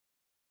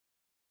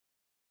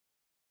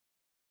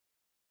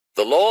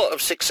The Law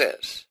of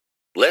Success.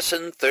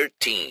 Lesson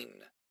 13.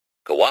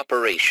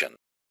 Cooperation.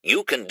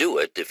 You can do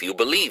it if you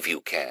believe you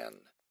can.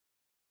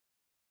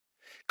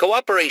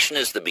 Cooperation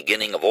is the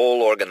beginning of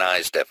all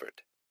organized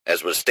effort.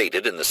 As was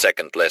stated in the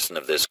second lesson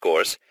of this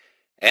course,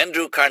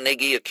 Andrew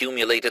Carnegie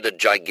accumulated a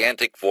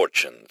gigantic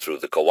fortune through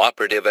the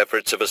cooperative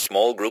efforts of a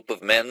small group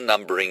of men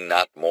numbering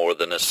not more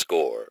than a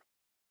score.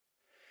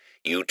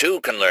 You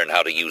too can learn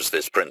how to use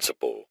this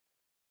principle.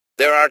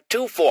 There are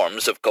two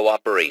forms of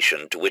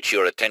cooperation to which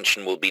your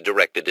attention will be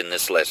directed in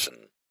this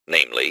lesson,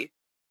 namely,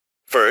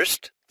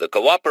 first, the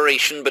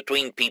cooperation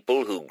between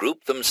people who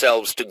group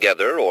themselves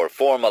together or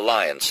form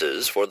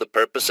alliances for the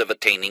purpose of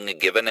attaining a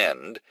given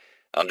end,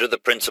 under the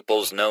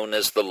principles known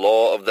as the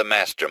law of the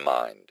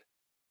mastermind.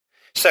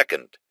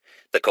 Second,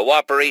 the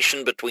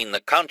cooperation between the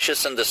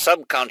conscious and the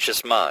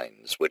subconscious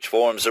minds, which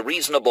forms a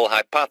reasonable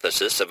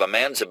hypothesis of a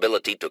man's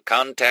ability to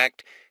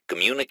contact,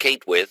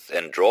 communicate with,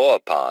 and draw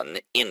upon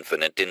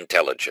infinite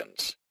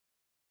intelligence.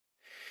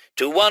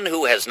 To one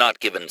who has not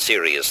given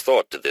serious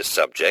thought to this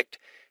subject,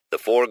 the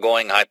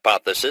foregoing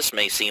hypothesis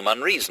may seem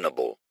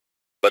unreasonable,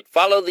 but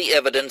follow the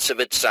evidence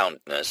of its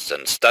soundness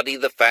and study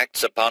the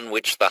facts upon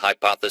which the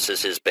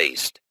hypothesis is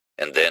based,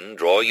 and then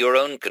draw your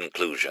own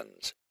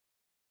conclusions.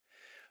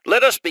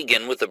 Let us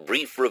begin with a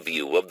brief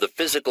review of the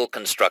physical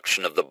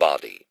construction of the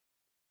body.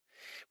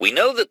 We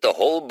know that the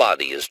whole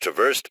body is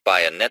traversed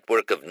by a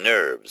network of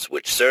nerves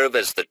which serve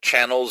as the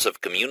channels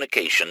of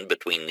communication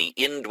between the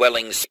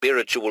indwelling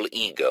spiritual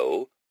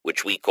ego,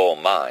 which we call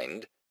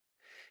mind,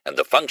 and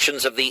the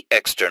functions of the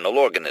external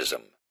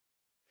organism.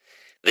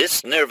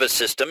 This nervous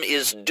system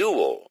is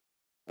dual.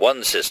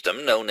 One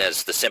system, known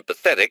as the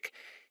sympathetic,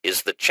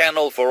 is the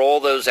channel for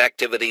all those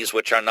activities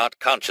which are not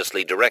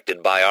consciously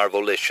directed by our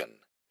volition,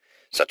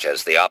 such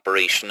as the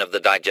operation of the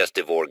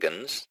digestive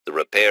organs, the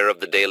repair of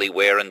the daily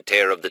wear and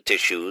tear of the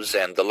tissues,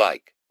 and the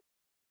like.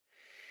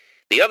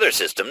 The other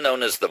system,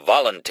 known as the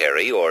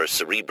voluntary or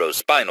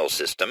cerebrospinal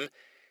system,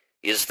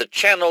 is the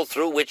channel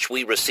through which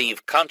we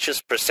receive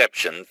conscious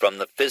perception from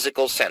the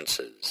physical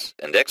senses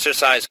and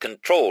exercise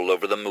control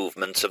over the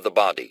movements of the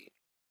body.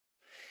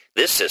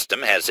 This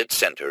system has its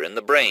center in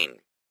the brain,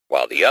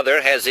 while the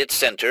other has its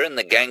center in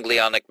the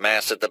ganglionic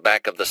mass at the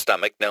back of the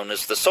stomach known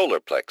as the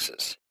solar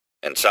plexus,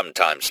 and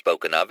sometimes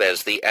spoken of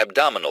as the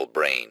abdominal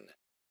brain.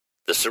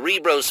 The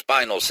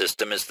cerebrospinal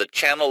system is the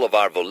channel of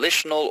our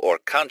volitional or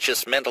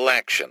conscious mental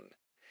action,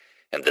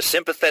 and the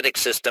sympathetic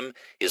system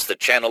is the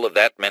channel of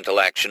that mental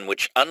action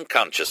which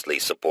unconsciously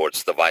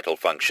supports the vital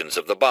functions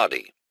of the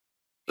body.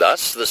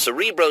 Thus, the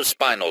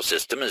cerebrospinal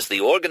system is the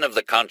organ of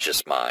the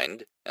conscious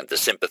mind, and the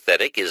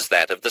sympathetic is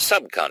that of the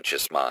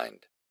subconscious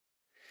mind.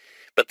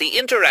 But the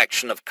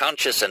interaction of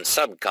conscious and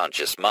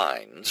subconscious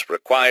minds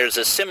requires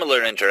a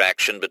similar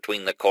interaction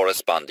between the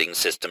corresponding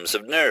systems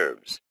of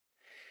nerves,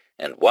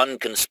 and one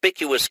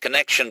conspicuous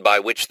connection by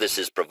which this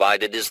is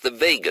provided is the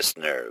vagus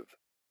nerve.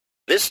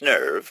 This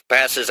nerve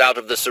passes out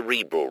of the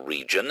cerebral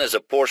region as a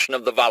portion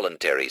of the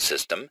voluntary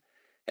system,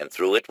 and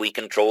through it we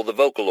control the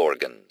vocal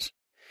organs.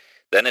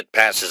 Then it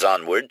passes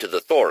onward to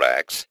the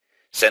thorax,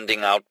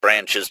 sending out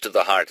branches to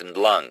the heart and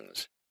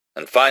lungs,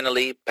 and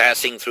finally,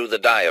 passing through the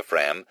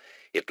diaphragm,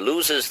 it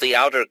loses the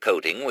outer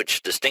coating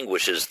which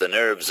distinguishes the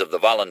nerves of the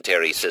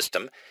voluntary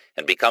system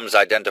and becomes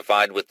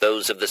identified with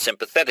those of the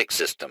sympathetic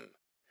system,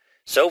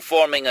 so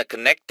forming a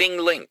connecting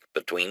link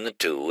between the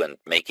two and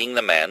making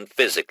the man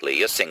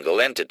physically a single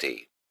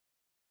entity.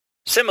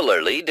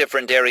 Similarly,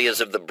 different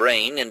areas of the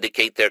brain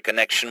indicate their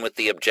connection with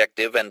the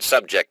objective and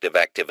subjective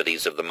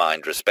activities of the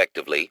mind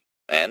respectively,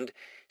 and,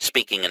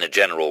 speaking in a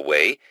general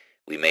way,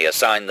 we may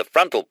assign the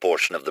frontal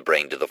portion of the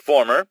brain to the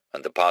former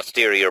and the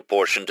posterior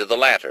portion to the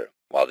latter,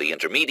 while the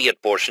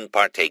intermediate portion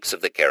partakes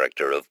of the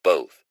character of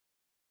both.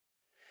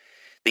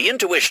 The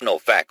intuitional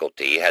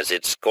faculty has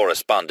its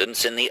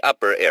correspondence in the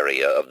upper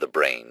area of the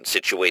brain,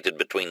 situated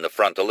between the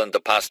frontal and the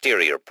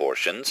posterior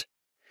portions,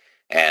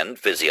 and,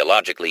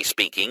 physiologically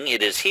speaking,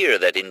 it is here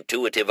that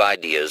intuitive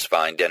ideas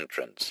find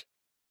entrance.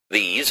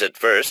 These, at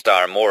first,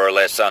 are more or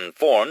less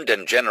unformed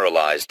and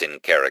generalized in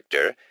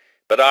character,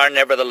 but are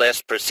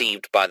nevertheless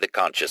perceived by the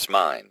conscious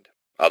mind.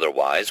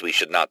 Otherwise, we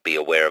should not be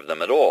aware of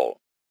them at all.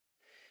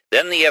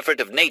 Then the effort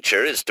of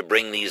nature is to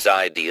bring these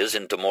ideas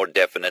into more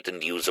definite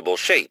and usable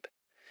shape.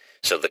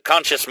 So the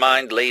conscious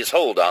mind lays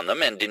hold on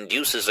them and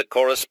induces a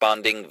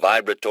corresponding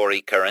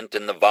vibratory current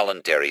in the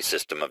voluntary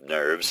system of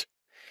nerves,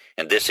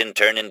 and this in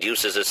turn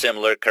induces a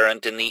similar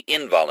current in the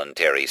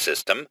involuntary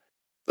system,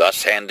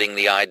 thus handing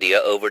the idea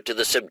over to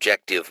the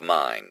subjective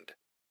mind.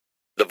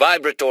 The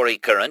vibratory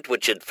current,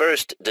 which had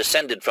first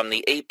descended from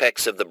the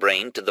apex of the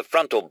brain to the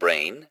frontal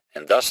brain,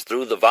 and thus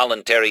through the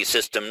voluntary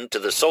system to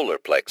the solar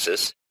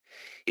plexus,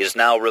 is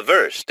now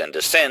reversed and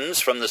ascends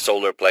from the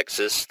solar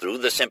plexus through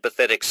the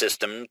sympathetic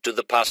system to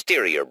the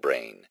posterior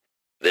brain,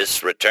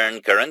 this return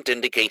current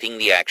indicating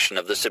the action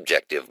of the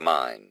subjective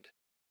mind.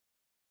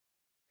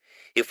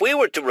 If we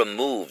were to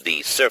remove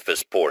the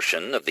surface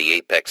portion of the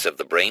apex of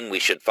the brain, we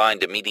should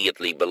find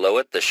immediately below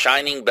it the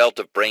shining belt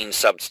of brain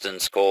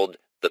substance called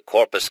the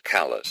corpus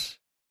callus.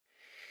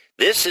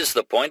 This is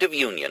the point of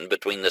union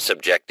between the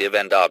subjective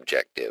and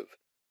objective,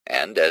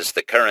 and as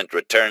the current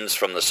returns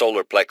from the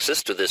solar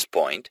plexus to this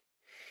point,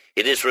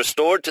 it is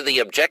restored to the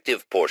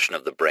objective portion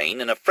of the brain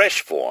in a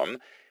fresh form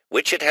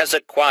which it has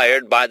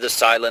acquired by the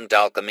silent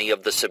alchemy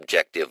of the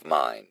subjective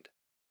mind.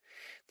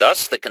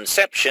 Thus the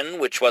conception,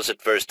 which was at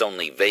first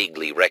only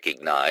vaguely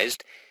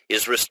recognized,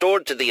 is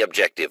restored to the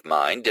objective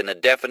mind in a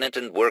definite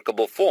and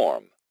workable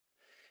form,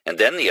 and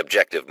then the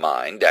objective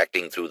mind,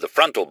 acting through the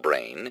frontal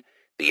brain,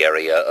 the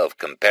area of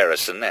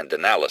comparison and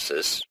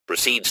analysis,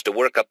 proceeds to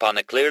work upon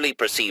a clearly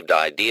perceived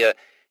idea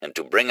and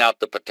to bring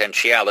out the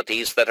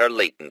potentialities that are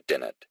latent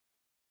in it.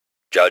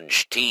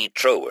 Judge T.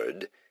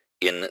 Troward,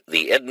 in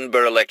the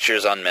Edinburgh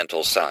Lectures on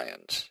Mental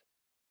Science.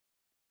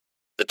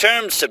 The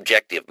term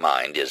subjective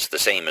mind is the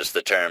same as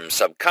the term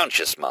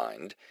subconscious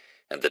mind,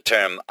 and the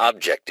term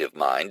objective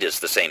mind is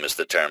the same as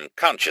the term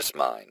conscious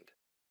mind.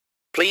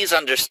 Please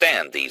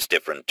understand these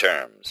different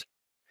terms.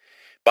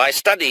 By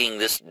studying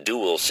this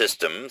dual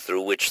system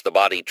through which the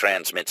body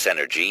transmits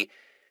energy,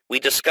 we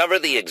discover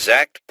the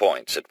exact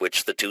points at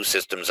which the two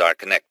systems are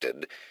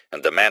connected,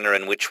 and the manner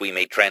in which we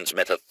may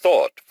transmit a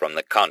thought from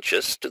the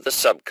conscious to the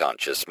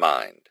subconscious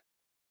mind.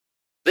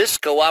 This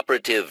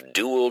cooperative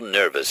dual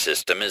nervous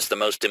system is the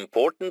most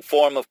important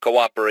form of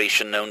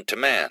cooperation known to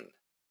man,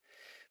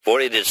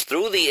 for it is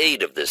through the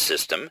aid of this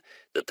system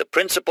that the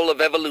principle of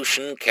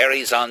evolution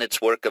carries on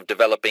its work of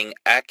developing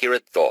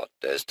accurate thought,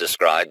 as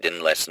described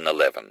in Lesson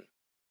 11.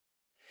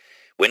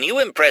 When you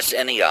impress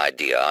any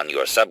idea on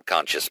your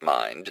subconscious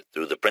mind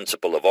through the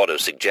principle of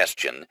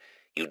autosuggestion,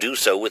 you do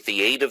so with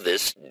the aid of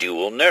this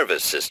dual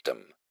nervous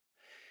system.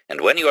 And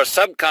when your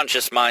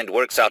subconscious mind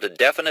works out a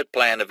definite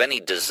plan of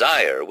any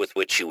desire with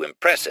which you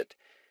impress it,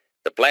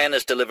 the plan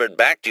is delivered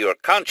back to your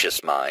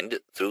conscious mind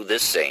through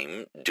this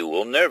same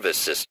dual nervous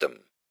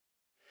system.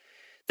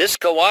 This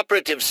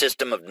cooperative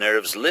system of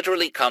nerves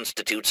literally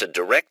constitutes a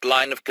direct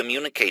line of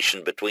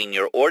communication between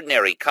your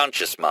ordinary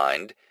conscious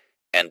mind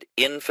and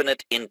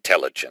infinite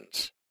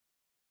intelligence.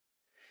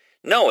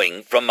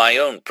 Knowing from my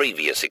own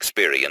previous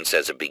experience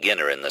as a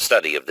beginner in the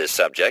study of this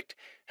subject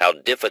how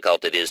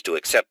difficult it is to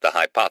accept the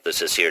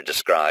hypothesis here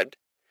described,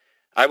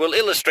 I will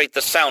illustrate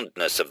the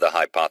soundness of the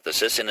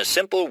hypothesis in a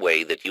simple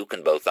way that you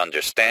can both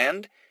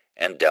understand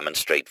and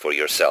demonstrate for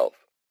yourself.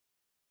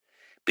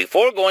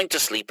 Before going to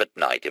sleep at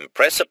night,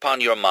 impress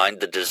upon your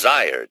mind the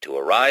desire to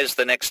arise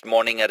the next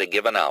morning at a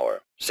given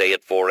hour, say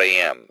at 4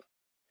 a.m.,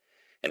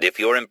 and if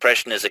your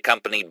impression is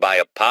accompanied by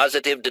a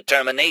positive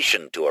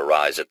determination to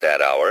arise at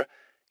that hour,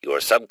 your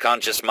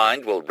subconscious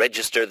mind will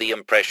register the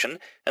impression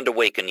and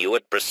awaken you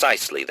at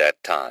precisely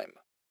that time.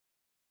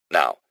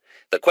 Now,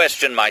 the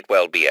question might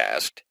well be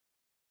asked,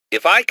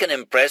 if I can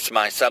impress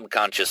my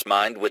subconscious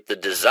mind with the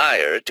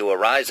desire to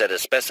arise at a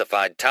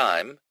specified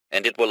time,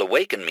 and it will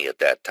awaken me at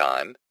that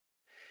time,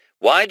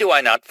 why do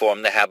I not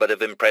form the habit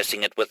of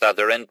impressing it with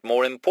other and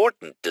more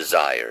important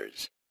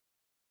desires?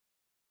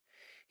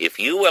 If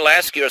you will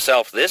ask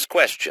yourself this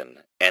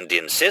question and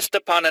insist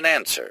upon an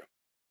answer,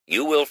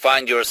 you will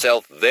find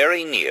yourself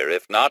very near,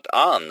 if not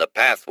on, the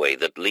pathway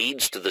that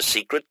leads to the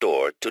secret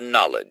door to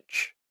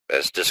knowledge,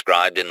 as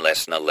described in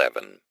Lesson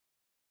 11.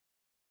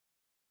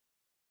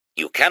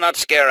 You cannot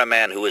scare a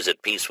man who is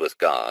at peace with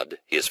God,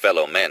 his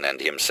fellow men, and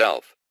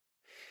himself.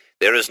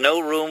 There is no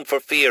room for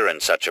fear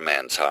in such a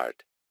man's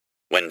heart.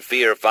 When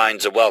fear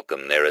finds a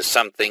welcome, there is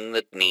something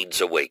that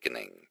needs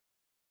awakening.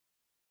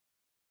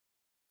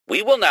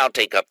 We will now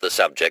take up the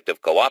subject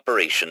of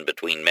cooperation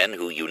between men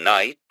who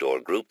unite or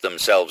group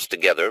themselves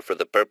together for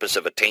the purpose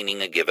of attaining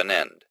a given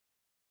end.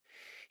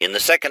 In the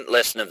second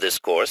lesson of this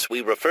course, we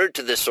referred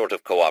to this sort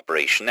of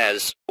cooperation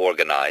as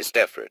organized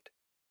effort.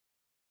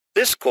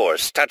 This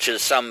course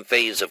touches some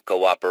phase of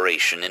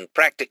cooperation in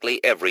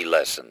practically every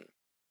lesson.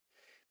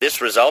 This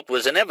result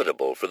was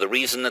inevitable for the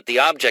reason that the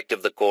object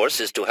of the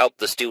course is to help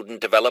the student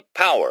develop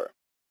power,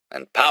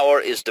 and power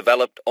is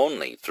developed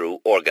only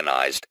through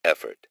organized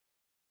effort.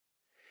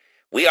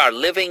 We are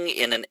living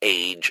in an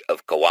age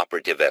of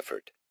cooperative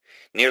effort.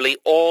 Nearly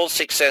all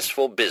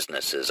successful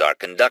businesses are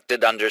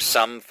conducted under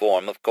some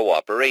form of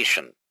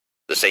cooperation.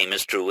 The same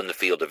is true in the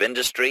field of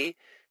industry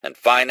and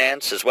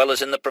finance as well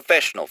as in the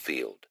professional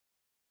field.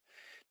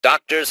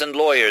 Doctors and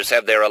lawyers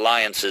have their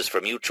alliances for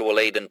mutual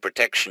aid and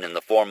protection in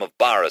the form of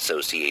bar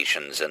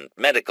associations and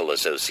medical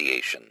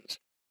associations.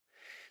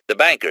 The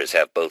bankers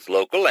have both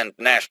local and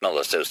national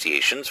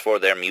associations for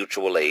their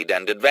mutual aid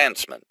and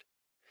advancement.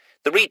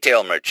 The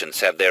retail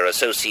merchants have their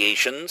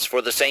associations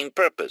for the same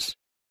purpose.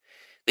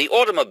 The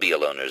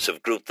automobile owners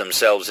have grouped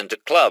themselves into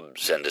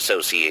clubs and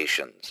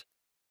associations.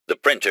 The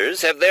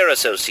printers have their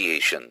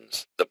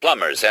associations, the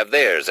plumbers have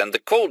theirs, and the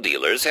coal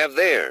dealers have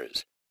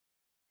theirs.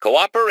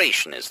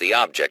 Cooperation is the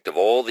object of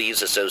all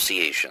these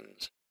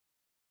associations.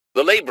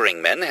 The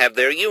laboring men have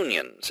their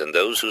unions, and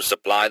those who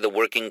supply the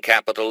working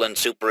capital and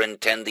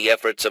superintend the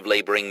efforts of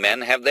laboring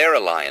men have their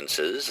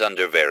alliances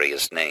under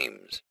various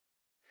names.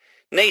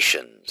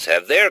 Nations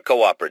have their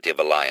cooperative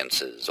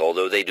alliances,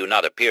 although they do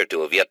not appear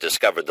to have yet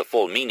discovered the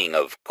full meaning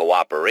of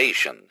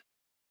cooperation.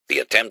 The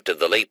attempt of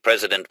the late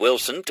President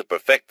Wilson to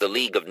perfect the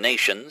League of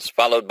Nations,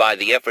 followed by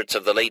the efforts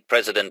of the late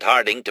President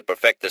Harding to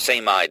perfect the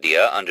same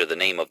idea under the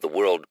name of the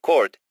World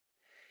Court,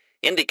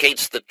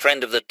 indicates the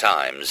trend of the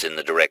times in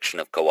the direction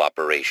of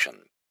cooperation.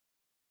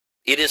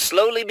 It is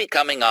slowly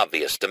becoming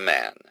obvious to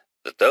man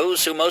that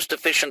those who most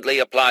efficiently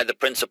apply the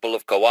principle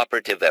of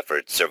cooperative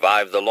effort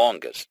survive the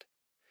longest,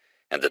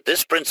 and that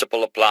this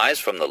principle applies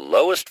from the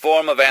lowest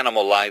form of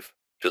animal life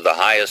to the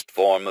highest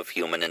form of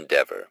human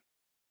endeavor.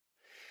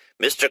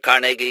 Mr.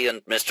 Carnegie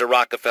and Mr.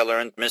 Rockefeller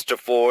and Mr.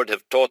 Ford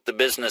have taught the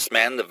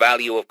businessman the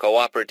value of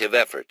cooperative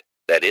effort.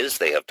 That is,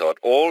 they have taught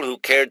all who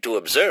cared to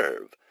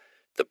observe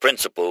the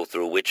principle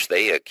through which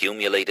they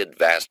accumulated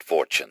vast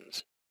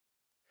fortunes.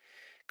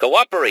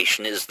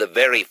 Cooperation is the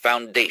very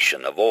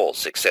foundation of all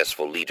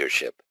successful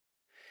leadership.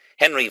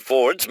 Henry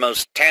Ford's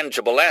most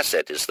tangible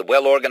asset is the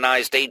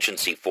well-organized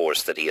agency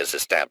force that he has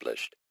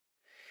established.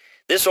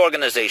 This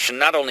organization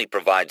not only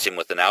provides him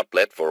with an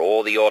outlet for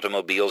all the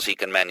automobiles he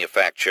can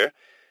manufacture,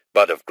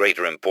 but of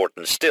greater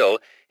importance still,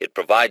 it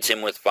provides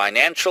him with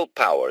financial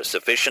power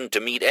sufficient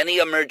to meet any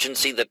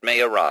emergency that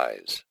may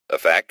arise, a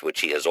fact which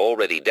he has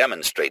already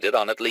demonstrated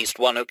on at least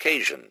one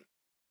occasion.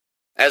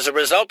 As a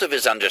result of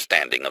his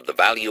understanding of the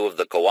value of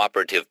the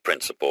cooperative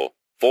principle,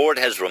 Ford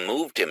has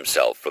removed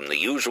himself from the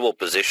usual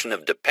position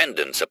of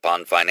dependence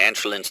upon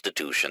financial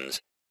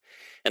institutions,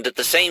 and at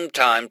the same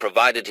time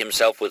provided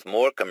himself with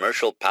more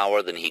commercial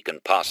power than he can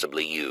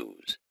possibly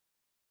use.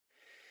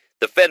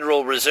 The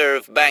Federal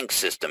Reserve Bank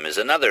system is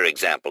another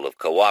example of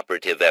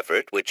cooperative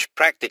effort which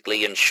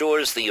practically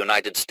ensures the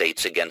United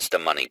States against a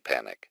money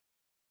panic.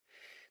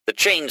 The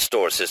chain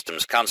store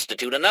systems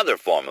constitute another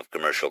form of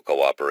commercial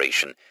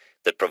cooperation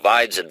that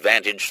provides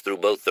advantage through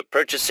both the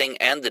purchasing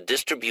and the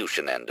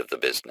distribution end of the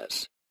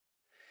business.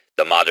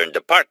 The modern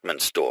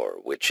department store,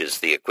 which is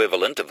the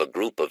equivalent of a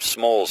group of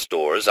small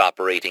stores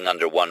operating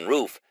under one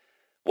roof,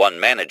 one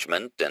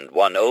management, and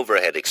one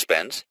overhead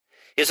expense,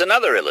 is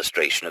another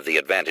illustration of the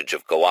advantage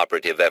of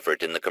cooperative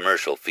effort in the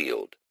commercial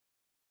field.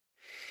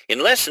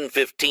 In Lesson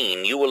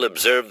 15, you will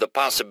observe the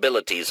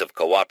possibilities of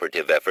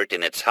cooperative effort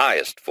in its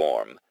highest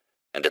form,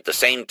 and at the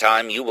same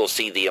time you will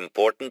see the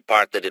important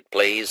part that it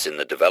plays in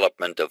the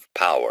development of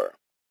power.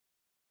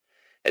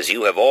 As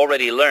you have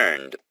already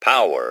learned,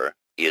 power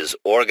is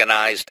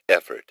organized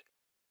effort.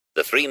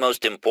 The three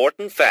most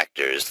important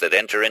factors that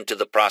enter into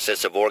the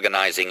process of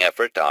organizing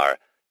effort are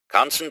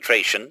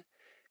concentration,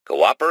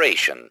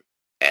 cooperation,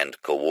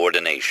 and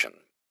coordination.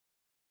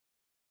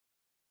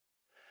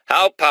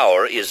 How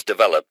power is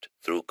developed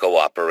through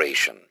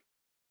cooperation.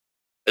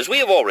 As we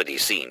have already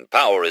seen,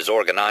 power is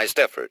organized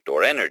effort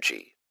or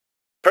energy.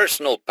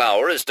 Personal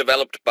power is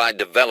developed by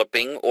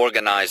developing,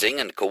 organizing,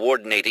 and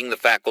coordinating the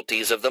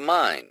faculties of the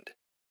mind.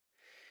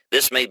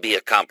 This may be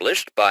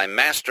accomplished by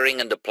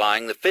mastering and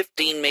applying the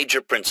 15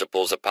 major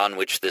principles upon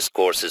which this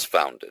course is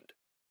founded.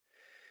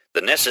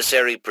 The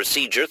necessary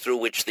procedure through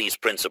which these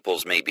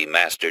principles may be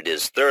mastered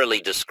is thoroughly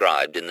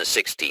described in the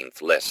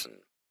 16th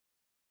lesson.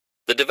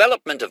 The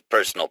development of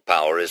personal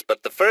power is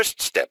but the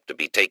first step to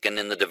be taken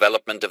in the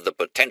development of the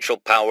potential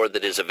power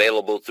that is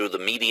available through the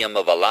medium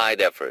of allied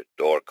effort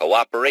or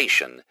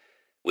cooperation,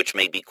 which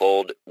may be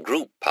called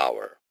group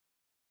power.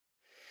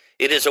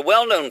 It is a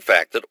well-known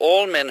fact that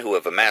all men who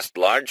have amassed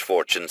large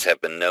fortunes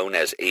have been known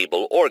as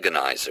able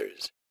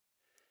organizers.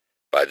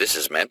 By this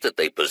is meant that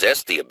they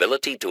possessed the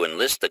ability to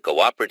enlist the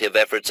cooperative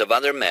efforts of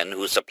other men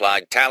who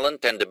supplied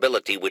talent and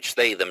ability which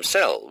they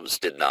themselves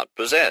did not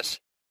possess.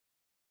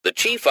 The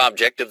chief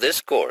object of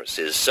this course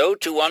is so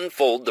to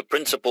unfold the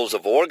principles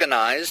of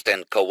organized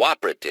and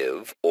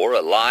cooperative or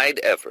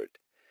allied effort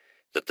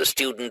that the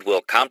student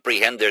will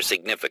comprehend their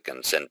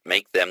significance and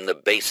make them the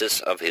basis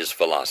of his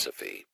philosophy.